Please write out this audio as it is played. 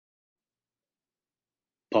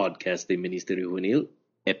Podcast de Ministerio Juvenil,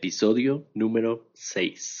 episodio número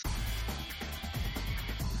 6.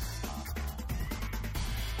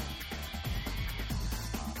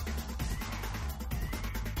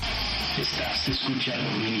 Estás escuchando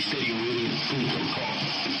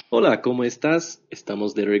ministeriojuvenil.com. Hola, ¿cómo estás?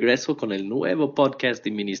 Estamos de regreso con el nuevo podcast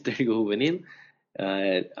de Ministerio Juvenil.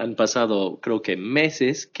 Han pasado, creo que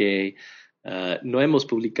meses que no hemos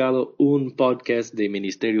publicado un podcast de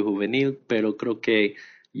Ministerio Juvenil, pero creo que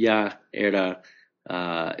ya era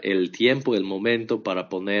el tiempo, el momento para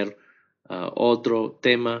poner otro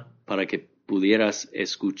tema para que pudieras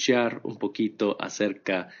escuchar un poquito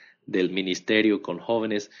acerca del ministerio con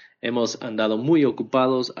jóvenes. Hemos andado muy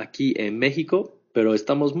ocupados aquí en México, pero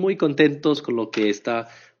estamos muy contentos con lo que está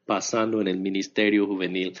pasando en el ministerio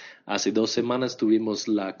juvenil. Hace 2 semanas tuvimos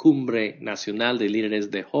la Cumbre Nacional de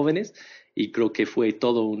Líderes de Jóvenes y creo que fue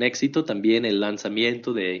todo un éxito. También el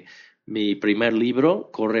lanzamiento de mi primer libro,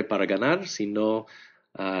 Corre para Ganar. Si no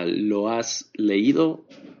lo has leído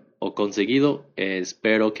o conseguido,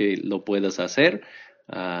 espero que lo puedas hacer.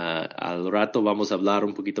 Al rato vamos a hablar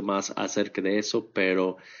un poquito más acerca de eso,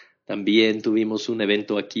 pero también tuvimos un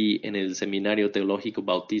evento aquí en el Seminario Teológico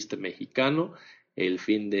Bautista Mexicano el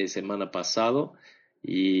fin de semana pasado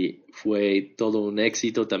y fue todo un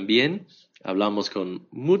éxito también. Hablamos con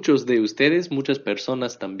muchos de ustedes, muchas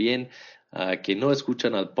personas también que no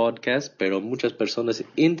escuchan al podcast, pero muchas personas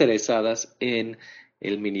interesadas en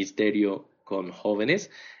el ministerio con jóvenes.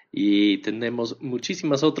 Y tenemos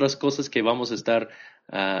muchísimas otras cosas que vamos a estar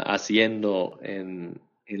haciendo en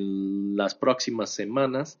las próximas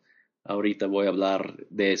semanas. Ahorita voy a hablar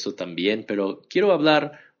de eso también, pero quiero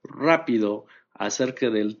hablar rápido acerca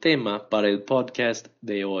del tema para el podcast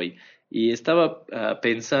de hoy. Y estaba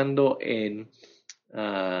pensando en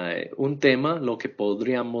un tema, lo que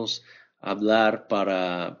podríamos hablar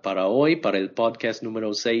para hoy, para el podcast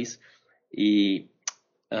número 6, y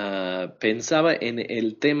pensaba en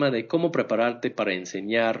el tema de cómo prepararte para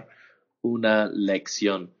enseñar una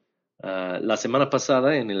lección. La semana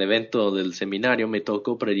pasada en el evento del seminario me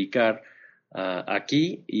tocó predicar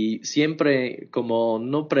aquí y siempre, como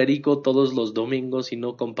no predico todos los domingos y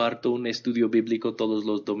no comparto un estudio bíblico todos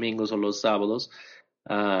los domingos o los sábados,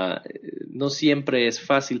 no siempre es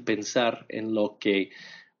fácil pensar en lo que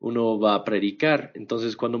uno va a predicar.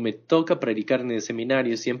 Entonces, cuando me toca predicar en el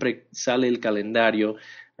seminario, siempre sale el calendario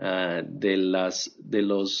de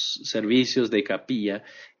los servicios de capilla,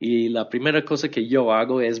 y la primera cosa que yo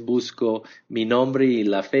hago es busco mi nombre y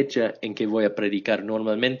la fecha en que voy a predicar.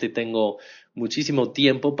 Normalmente tengo muchísimo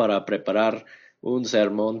tiempo para preparar un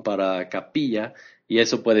sermón para capilla, y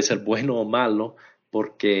eso puede ser bueno o malo,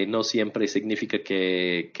 porque no siempre significa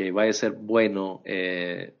que vaya a ser bueno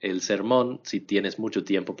el sermón si tienes mucho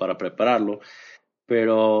tiempo para prepararlo.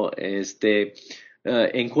 Pero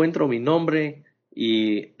encuentro mi nombre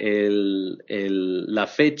y la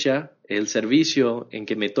fecha, el servicio en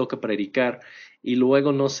que me toca predicar, y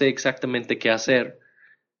luego no sé exactamente qué hacer.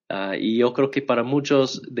 Y yo creo que para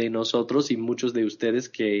muchos de nosotros y muchos de ustedes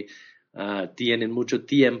que tienen mucho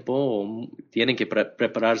tiempo o tienen que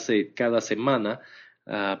prepararse cada semana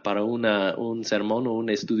para un sermón o un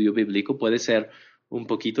estudio bíblico, puede ser un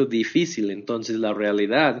poquito difícil. Entonces, la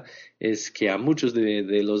realidad es que a muchos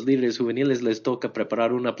de los líderes juveniles les toca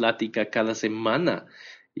preparar una plática cada semana,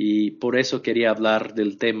 y por eso quería hablar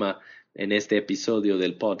del tema en este episodio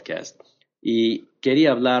del podcast. Y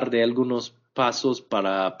quería hablar de algunos pasos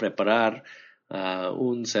para preparar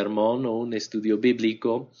un sermón o un estudio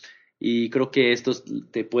bíblico, y creo que estos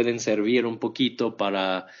te pueden servir un poquito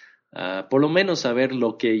para por lo menos saber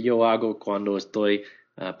lo que yo hago cuando estoy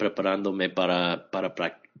preparándome para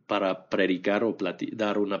predicar o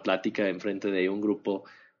dar una plática en frente de un grupo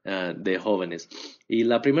de jóvenes. Y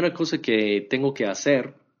la primera cosa que tengo que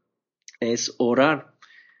hacer es orar,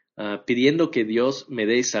 pidiendo que Dios me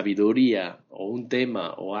dé sabiduría o un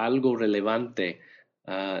tema o algo relevante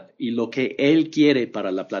y lo que Él quiere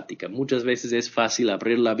para la plática. Muchas veces es fácil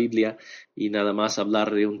abrir la Biblia y nada más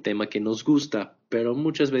hablar de un tema que nos gusta, pero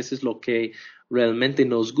muchas veces lo que realmente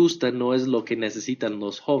nos gusta no es lo que necesitan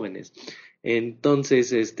los jóvenes.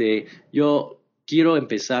 Entonces, yo quiero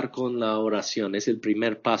empezar con la oración. Es el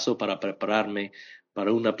primer paso para prepararme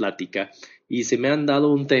para una plática. Y se me han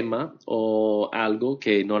dado un tema o algo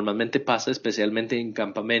que normalmente pasa, especialmente en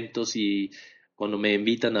campamentos y cuando me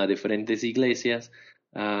invitan a diferentes iglesias.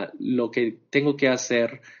 Lo que tengo que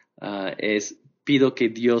hacer es pido que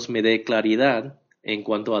Dios me dé claridad en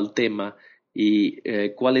cuanto al tema y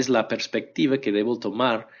cuál es la perspectiva que debo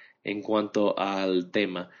tomar en cuanto al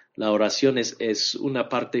tema. La oración es una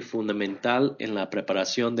parte fundamental en la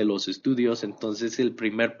preparación de los estudios, entonces el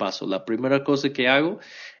primer paso. La primera cosa que hago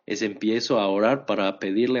es empiezo a orar para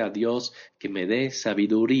pedirle a Dios que me dé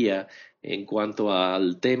sabiduría en cuanto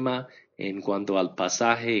al tema, en cuanto al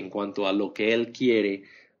pasaje, en cuanto a lo que Él quiere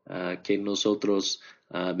que nosotros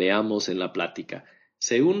veamos en la plática.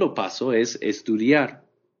 Segundo paso es estudiar.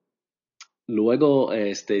 Luego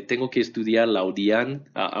tengo que estudiar la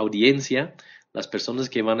audiencia, las personas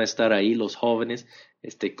que van a estar ahí, los jóvenes,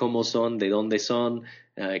 cómo son, de dónde son,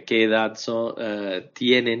 qué edad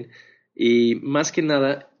tienen. Y más que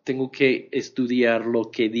nada, tengo que estudiar lo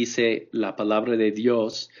que dice la palabra de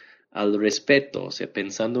Dios al respecto, o sea,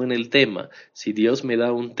 pensando en el tema. Si Dios me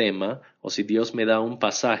da un tema o si Dios me da un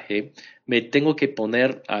pasaje, me tengo que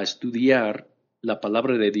poner a estudiar la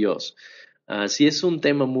palabra de Dios. Si es un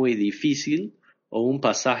tema muy difícil o un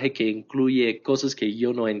pasaje que incluye cosas que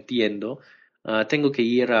yo no entiendo, tengo que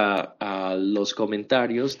ir a los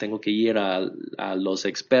comentarios, tengo que ir a los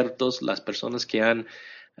expertos, las personas que han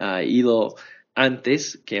ido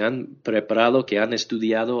antes, que han preparado, que han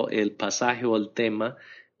estudiado el pasaje o el tema,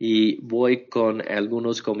 y voy con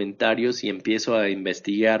algunos comentarios y empiezo a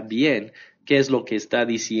investigar bien qué es lo que está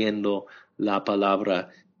diciendo la palabra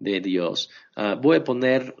de Dios. Voy a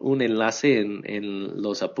poner un enlace en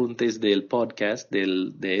los apuntes del podcast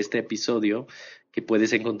de este episodio que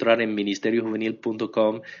puedes encontrar en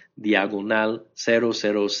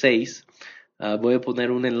ministeriojuvenil.com/006. Voy a poner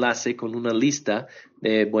un enlace con una lista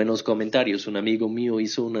de buenos comentarios. Un amigo mío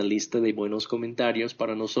hizo una lista de buenos comentarios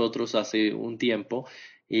para nosotros hace un tiempo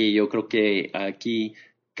y yo creo que aquí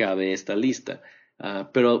cabe esta lista.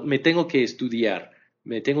 Pero me tengo que estudiar.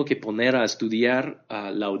 Me tengo que poner a estudiar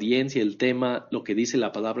la audiencia, el tema, lo que dice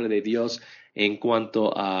la palabra de Dios en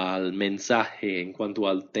cuanto al mensaje, en cuanto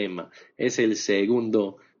al tema. Es el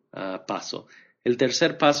segundo paso. El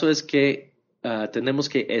tercer paso es que tenemos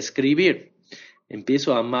que escribir.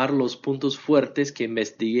 Empiezo a amar los puntos fuertes que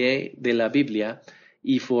investigué de la Biblia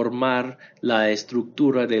y formar la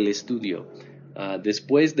estructura del estudio.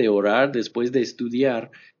 Después de orar, después de estudiar,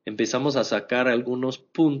 empezamos a sacar algunos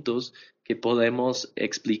puntos que podemos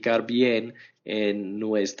explicar bien en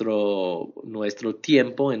nuestro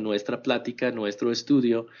tiempo, en nuestra plática, en nuestro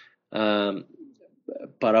estudio,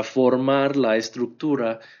 para formar la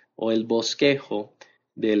estructura o el bosquejo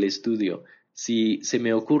del estudio. Si se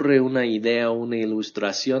me ocurre una idea o una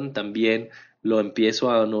ilustración, también lo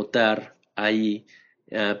empiezo a anotar ahí.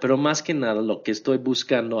 Pero más que nada lo que estoy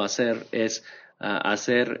buscando hacer es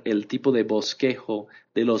hacer el tipo de bosquejo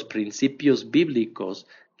de los principios bíblicos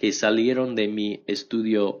que salieron de mi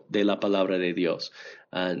estudio de la palabra de Dios.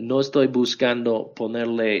 No estoy buscando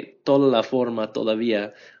ponerle toda la forma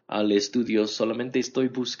todavía al estudio, solamente estoy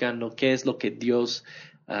buscando qué es lo que Dios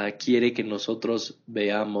quiere que nosotros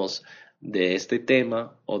veamos de este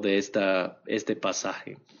tema o de este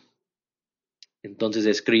pasaje. Entonces,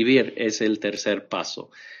 escribir es el tercer paso.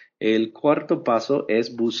 El cuarto paso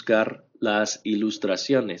es buscar las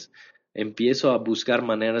ilustraciones. Empiezo a buscar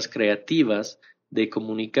maneras creativas de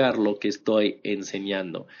comunicar lo que estoy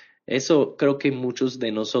enseñando. Eso creo que muchos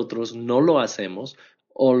de nosotros no lo hacemos,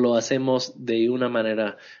 o lo hacemos de una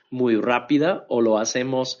manera muy rápida, o lo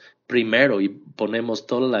hacemos primero y ponemos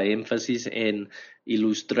toda la énfasis en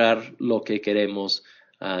ilustrar lo que queremos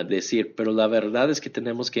decir. Pero la verdad es que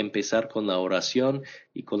tenemos que empezar con la oración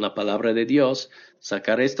y con la palabra de Dios,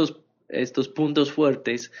 sacar estos puntos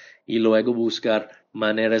fuertes y luego buscar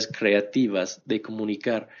maneras creativas de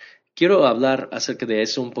comunicar. Quiero hablar acerca de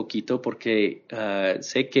eso un poquito porque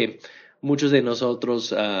sé que muchos de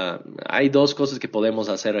nosotros, hay dos cosas que podemos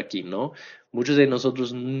hacer aquí, ¿no? Muchos de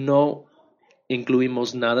nosotros no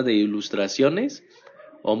incluimos nada de ilustraciones,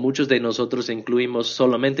 o muchos de nosotros incluimos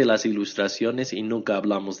solamente las ilustraciones y nunca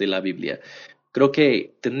hablamos de la Biblia. Creo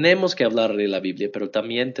que tenemos que hablar de la Biblia, pero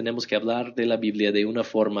también tenemos que hablar de la Biblia de una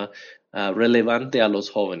forma relevante a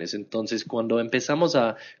los jóvenes. Entonces, cuando empezamos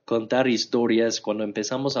a contar historias, cuando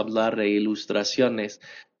empezamos a hablar de ilustraciones,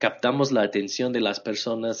 captamos la atención de las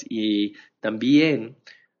personas y también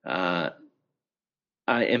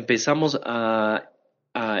empezamos a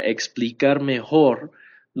explicar mejor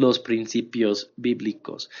los principios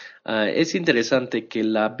bíblicos. Es interesante que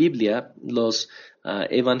la Biblia, los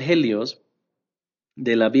evangelios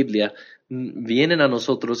de la Biblia vienen a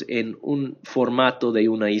nosotros en un formato de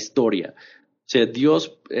una historia. O sea,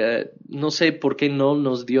 Dios, no sé por qué no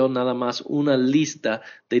nos dio nada más una lista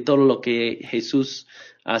de todo lo que Jesús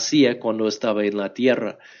hacía cuando estaba en la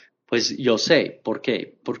tierra. Pues yo sé, ¿por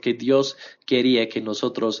qué? Porque Dios quería que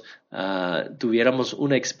nosotros tuviéramos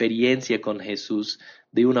una experiencia con Jesús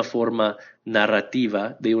de una forma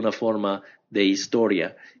narrativa, de una forma de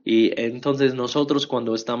historia. Y entonces nosotros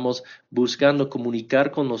cuando estamos buscando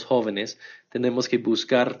comunicar con los jóvenes, tenemos que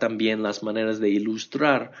buscar también las maneras de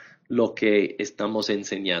ilustrar lo que estamos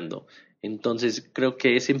enseñando. Entonces creo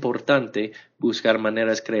que es importante buscar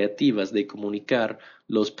maneras creativas de comunicar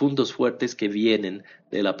los puntos fuertes que vienen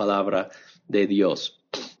de la palabra de Dios.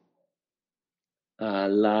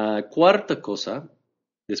 La cuarta cosa,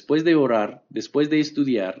 después de orar, después de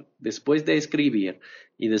estudiar, después de escribir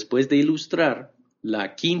y después de ilustrar,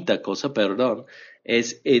 la quinta cosa,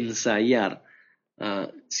 es ensayar.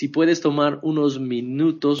 Si puedes tomar unos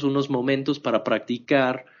minutos, unos momentos para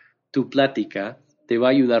practicar tu plática, te va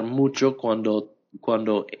a ayudar mucho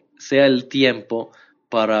cuando sea el tiempo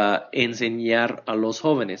para enseñar a los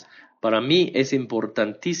jóvenes. Para mí es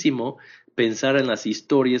importantísimo pensar en las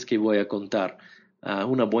historias que voy a contar.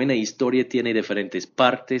 Una buena historia tiene diferentes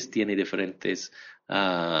partes, tiene diferentes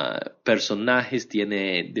personajes,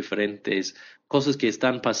 tiene diferentes cosas que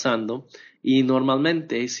están pasando, y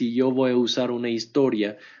normalmente si yo voy a usar una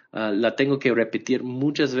historia, la tengo que repetir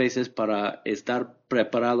muchas veces para estar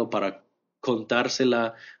preparado para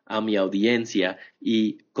contársela a mi audiencia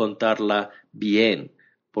y contarla bien,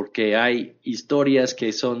 porque hay historias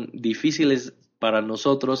que son difíciles para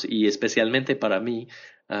nosotros y especialmente para mí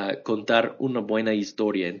contar una buena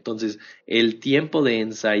historia. Entonces, el tiempo de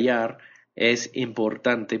ensayar es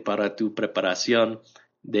importante para tu preparación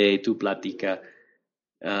de tu plática.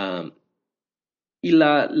 Y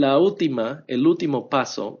el último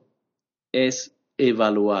paso es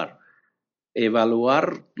evaluar.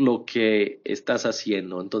 Evaluar lo que estás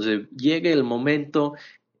haciendo. Entonces, llega el momento,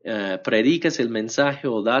 predicas el mensaje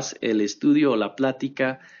o das el estudio o la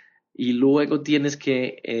plática, y luego tienes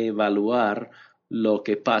que evaluar lo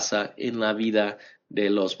que pasa en la vida de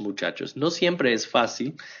los muchachos. No siempre es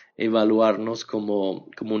fácil evaluarnos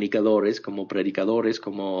como comunicadores, como predicadores,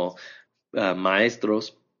 como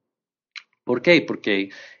maestros. ¿Por qué? Porque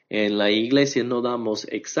en la iglesia no damos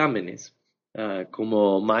exámenes.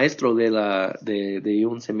 Como maestro de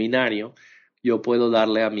un seminario, yo puedo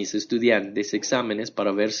darle a mis estudiantes exámenes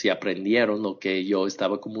para ver si aprendieron lo que yo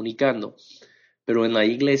estaba comunicando. Pero en la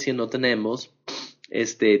iglesia no tenemos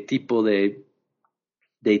este tipo de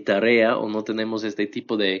tarea, o no tenemos este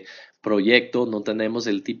tipo de proyecto, no tenemos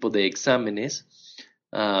el tipo de exámenes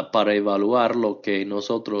para evaluar lo que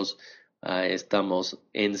nosotros estamos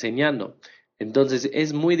enseñando. Entonces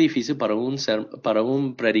es muy difícil para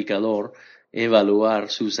un predicador evaluar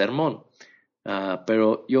su sermón.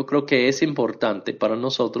 Pero yo creo que es importante para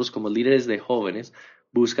nosotros como líderes de jóvenes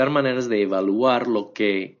buscar maneras de evaluar lo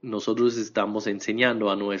que nosotros estamos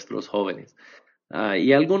enseñando a nuestros jóvenes.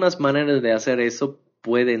 Y algunas maneras de hacer eso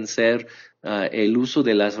pueden ser el uso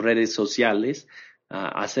de las redes sociales,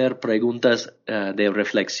 hacer preguntas de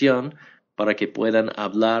reflexión para que puedan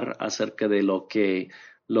hablar acerca de lo que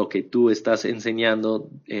tú estás enseñando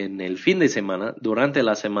en el fin de semana. Durante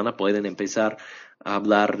la semana pueden empezar a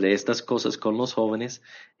hablar de estas cosas con los jóvenes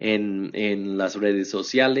en las redes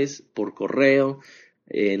sociales, por correo,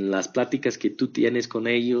 en las pláticas que tú tienes con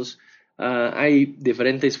ellos. Hay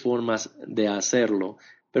diferentes formas de hacerlo,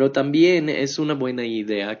 pero también es una buena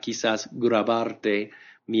idea quizás grabarte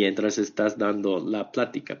mientras estás dando la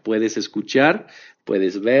plática. Puedes escuchar,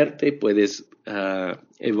 puedes verte, puedes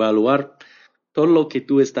evaluar todo lo que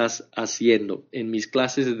tú estás haciendo. En mis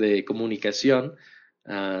clases de comunicación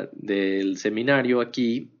del seminario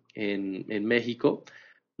aquí en México,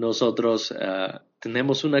 nosotros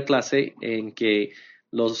tenemos una clase en que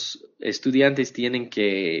los estudiantes tienen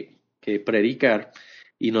que predicar,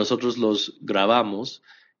 y nosotros los grabamos,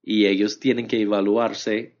 y ellos tienen que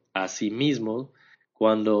evaluarse a sí mismos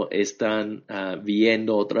cuando están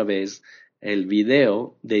viendo otra vez el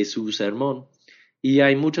video de su sermón. Y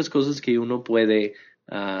hay muchas cosas que uno puede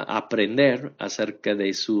aprender acerca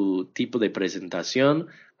de su tipo de presentación,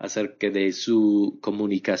 acerca de su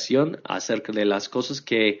comunicación, acerca de las cosas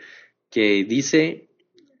que dice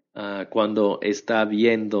cuando está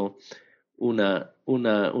viendo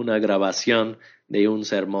una grabación de un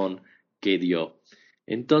sermón que dio.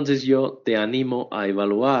 Entonces yo te animo a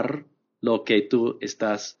evaluar lo que tú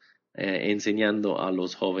estás enseñando a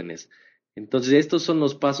los jóvenes. Entonces estos son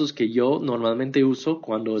los pasos que yo normalmente uso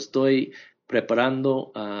cuando estoy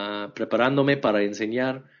preparándome para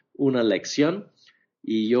enseñar una lección,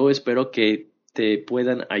 y yo espero que te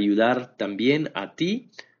puedan ayudar también a ti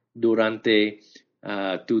durante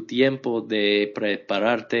tu tiempo de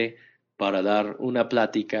prepararte para dar una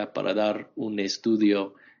plática, para dar un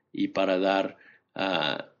estudio y para dar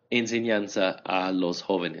enseñanza a los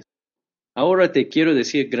jóvenes. Ahora te quiero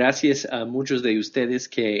decir gracias a muchos de ustedes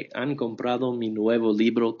que han comprado mi nuevo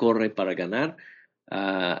libro Corre para Ganar.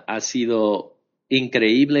 Ha sido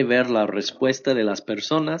increíble ver la respuesta de las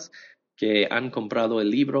personas que han comprado el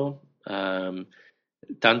libro,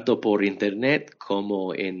 tanto por internet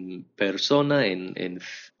como en persona, en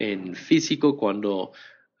físico, cuando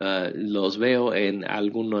los veo en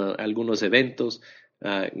algunos eventos.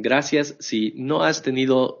 Gracias. Si no has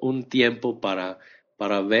tenido un tiempo para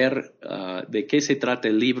ver de qué se trata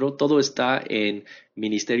el libro, todo está en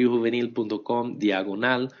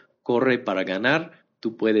ministeriojuvenil.com/corre para ganar.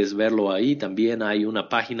 Tú puedes verlo ahí. También hay una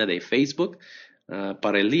página de Facebook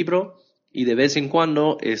para el libro, y de vez en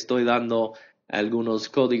cuando estoy dando algunos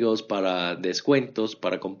códigos para descuentos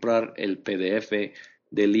para comprar el PDF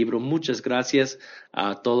del libro. Muchas gracias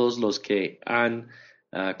a todos los que han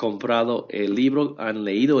comprado el libro, han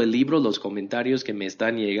leído el libro, los comentarios que me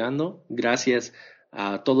están llegando. Gracias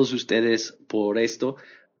a todos ustedes por esto.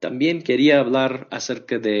 También quería hablar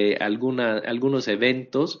acerca de algunos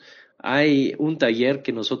eventos. Hay un taller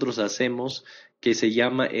que nosotros hacemos que se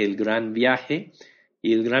llama El Gran Viaje.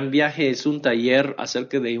 Y el Gran Viaje es un taller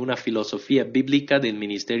acerca de una filosofía bíblica del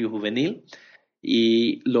Ministerio Juvenil.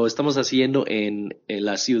 Y lo estamos haciendo en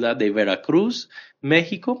la ciudad de Veracruz,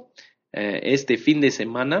 México, este fin de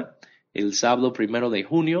semana, el sábado 1 de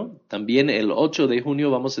junio. También el 8 de junio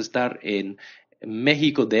vamos a estar en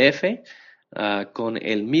México DF con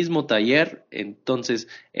el mismo taller. Entonces,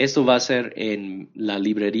 esto va a ser en la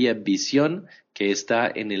librería Visión, que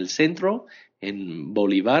está en el centro, en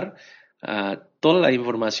Bolívar. Toda la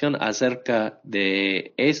información acerca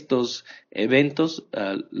de estos eventos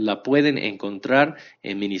la pueden encontrar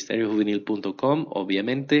en ministeriojuvenil.com.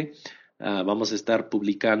 Obviamente, vamos a estar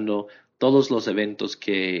publicando todos los eventos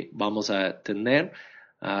que vamos a tener.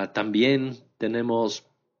 También tenemos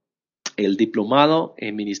el diplomado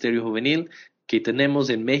en Ministerio Juvenil que tenemos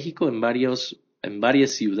en México, en varias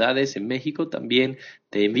ciudades en México. También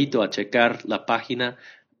te invito a checar la página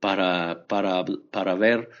para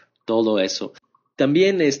ver todo eso.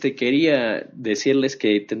 También quería decirles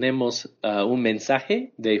que tenemos un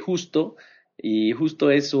mensaje de Justo, y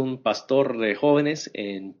Justo es un pastor de jóvenes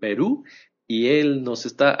en Perú, y él nos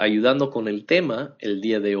está ayudando con el tema el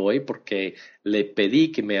día de hoy porque le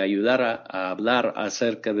pedí que me ayudara a hablar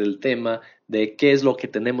acerca del tema de qué es lo que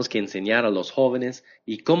tenemos que enseñar a los jóvenes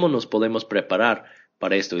y cómo nos podemos preparar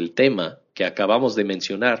para esto, el tema que acabamos de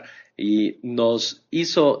mencionar. Y nos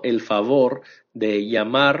hizo el favor de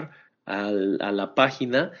llamar a la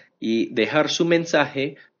página y dejar su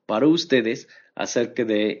mensaje para ustedes acerca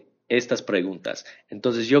de estas preguntas.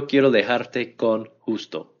 Entonces yo quiero dejarte con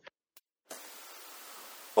Justo.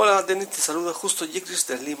 Hola, Denis, te saluda Justo Yegris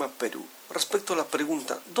de Lima, Perú. Respecto a la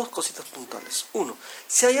pregunta, dos cositas puntuales. Uno,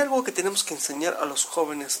 si hay algo que tenemos que enseñar a los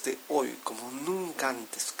jóvenes de hoy, como nunca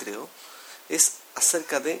antes creo, es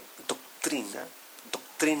acerca de doctrina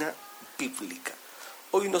bíblica.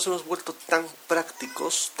 Hoy nos hemos vuelto tan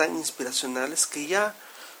prácticos, tan inspiracionales, que ya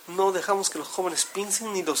no dejamos que los jóvenes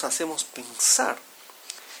piensen ni los hacemos pensar.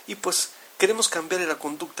 Y pues queremos cambiarle la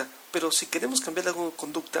conducta, pero si queremos cambiarle la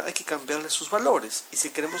conducta hay que cambiarle sus valores. Y si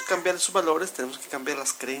queremos cambiarle sus valores tenemos que cambiar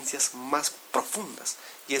las creencias más profundas.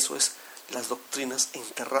 Y eso es las doctrinas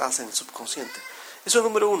enterradas en el subconsciente. Eso es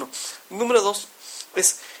número uno. Número dos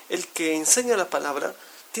es el que enseña la palabra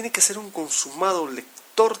tiene que ser un consumado lector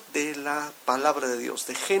de la palabra de Dios,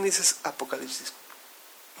 de Génesis a Apocalipsis,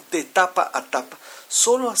 de etapa a etapa.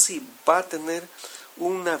 Solo así va a tener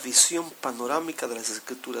una visión panorámica de las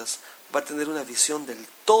Escrituras, va a tener una visión del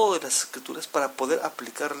todo de las Escrituras para poder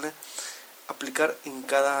aplicar en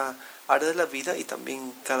cada área de la vida y también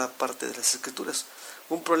en cada parte de las Escrituras.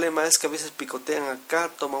 Un problema es que a veces picotean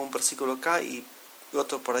acá, toman un versículo acá y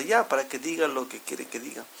otro por allá para que diga lo que quiere que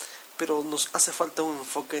diga. Pero nos hace falta un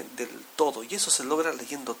enfoque del todo, y eso se logra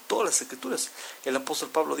leyendo todas las Escrituras. El apóstol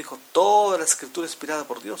Pablo dijo, toda la Escritura es inspirada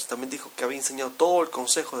por Dios. También dijo que había enseñado todo el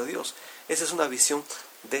consejo de Dios. Esa es una visión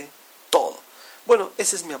de todo. Bueno,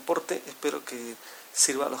 ese es mi aporte, espero que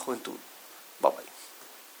sirva a la juventud. Bye bye.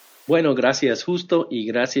 Bueno, gracias Justo, y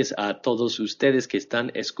gracias a todos ustedes que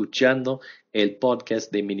están escuchando el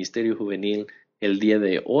podcast de Ministerio Juvenil el día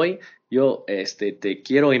de hoy. Yo te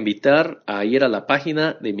quiero invitar a ir a la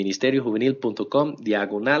página de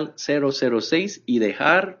ministeriojuvenil.com/006 y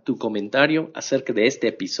dejar tu comentario acerca de este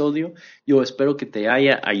episodio. Yo espero que te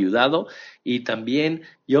haya ayudado, y también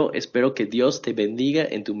yo espero que Dios te bendiga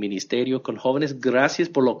en tu ministerio con jóvenes. Gracias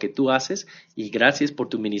por lo que tú haces y gracias por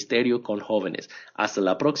tu ministerio con jóvenes. Hasta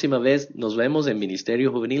la próxima vez. Nos vemos en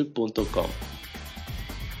ministeriojuvenil.com.